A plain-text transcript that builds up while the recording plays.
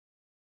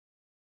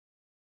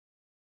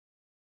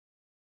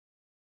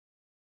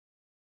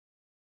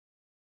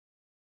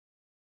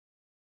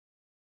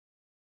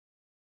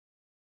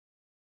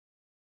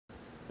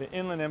The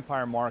Inland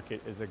Empire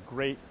market is a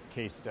great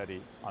case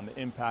study on the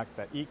impact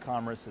that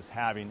e-commerce is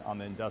having on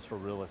the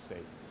industrial real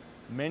estate.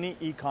 Many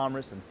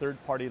e-commerce and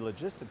third-party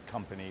logistic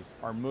companies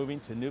are moving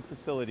to new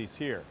facilities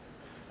here,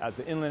 as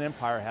the Inland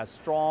Empire has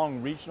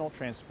strong regional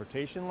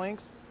transportation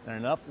links and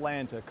enough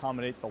land to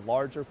accommodate the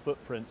larger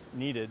footprints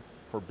needed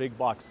for big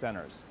box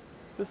centers.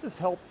 This has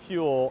helped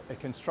fuel a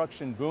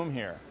construction boom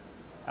here,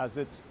 as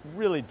it's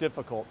really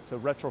difficult to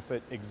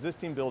retrofit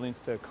existing buildings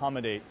to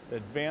accommodate the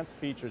advanced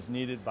features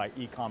needed by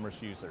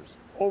e-commerce users.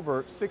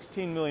 Over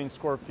 16 million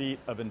square feet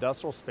of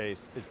industrial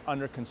space is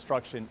under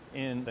construction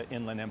in the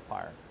Inland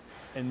Empire,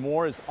 and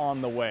more is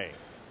on the way.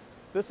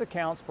 This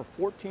accounts for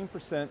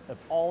 14% of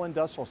all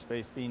industrial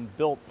space being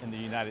built in the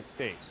United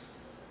States.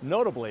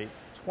 Notably,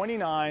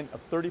 29 of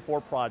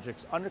 34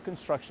 projects under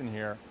construction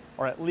here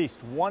are at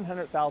least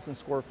 100,000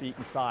 square feet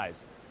in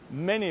size,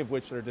 many of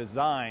which are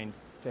designed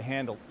to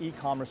handle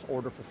e-commerce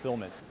order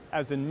fulfillment.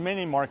 As in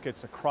many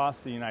markets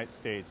across the United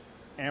States,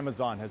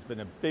 Amazon has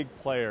been a big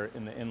player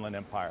in the Inland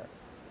Empire,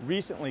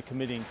 recently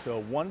committing to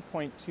a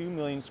 1.2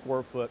 million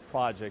square foot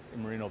project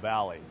in Moreno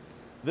Valley.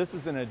 This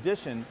is in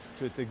addition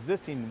to its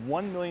existing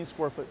 1 million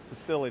square foot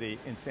facility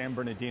in San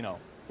Bernardino,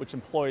 which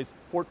employs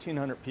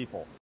 1,400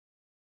 people.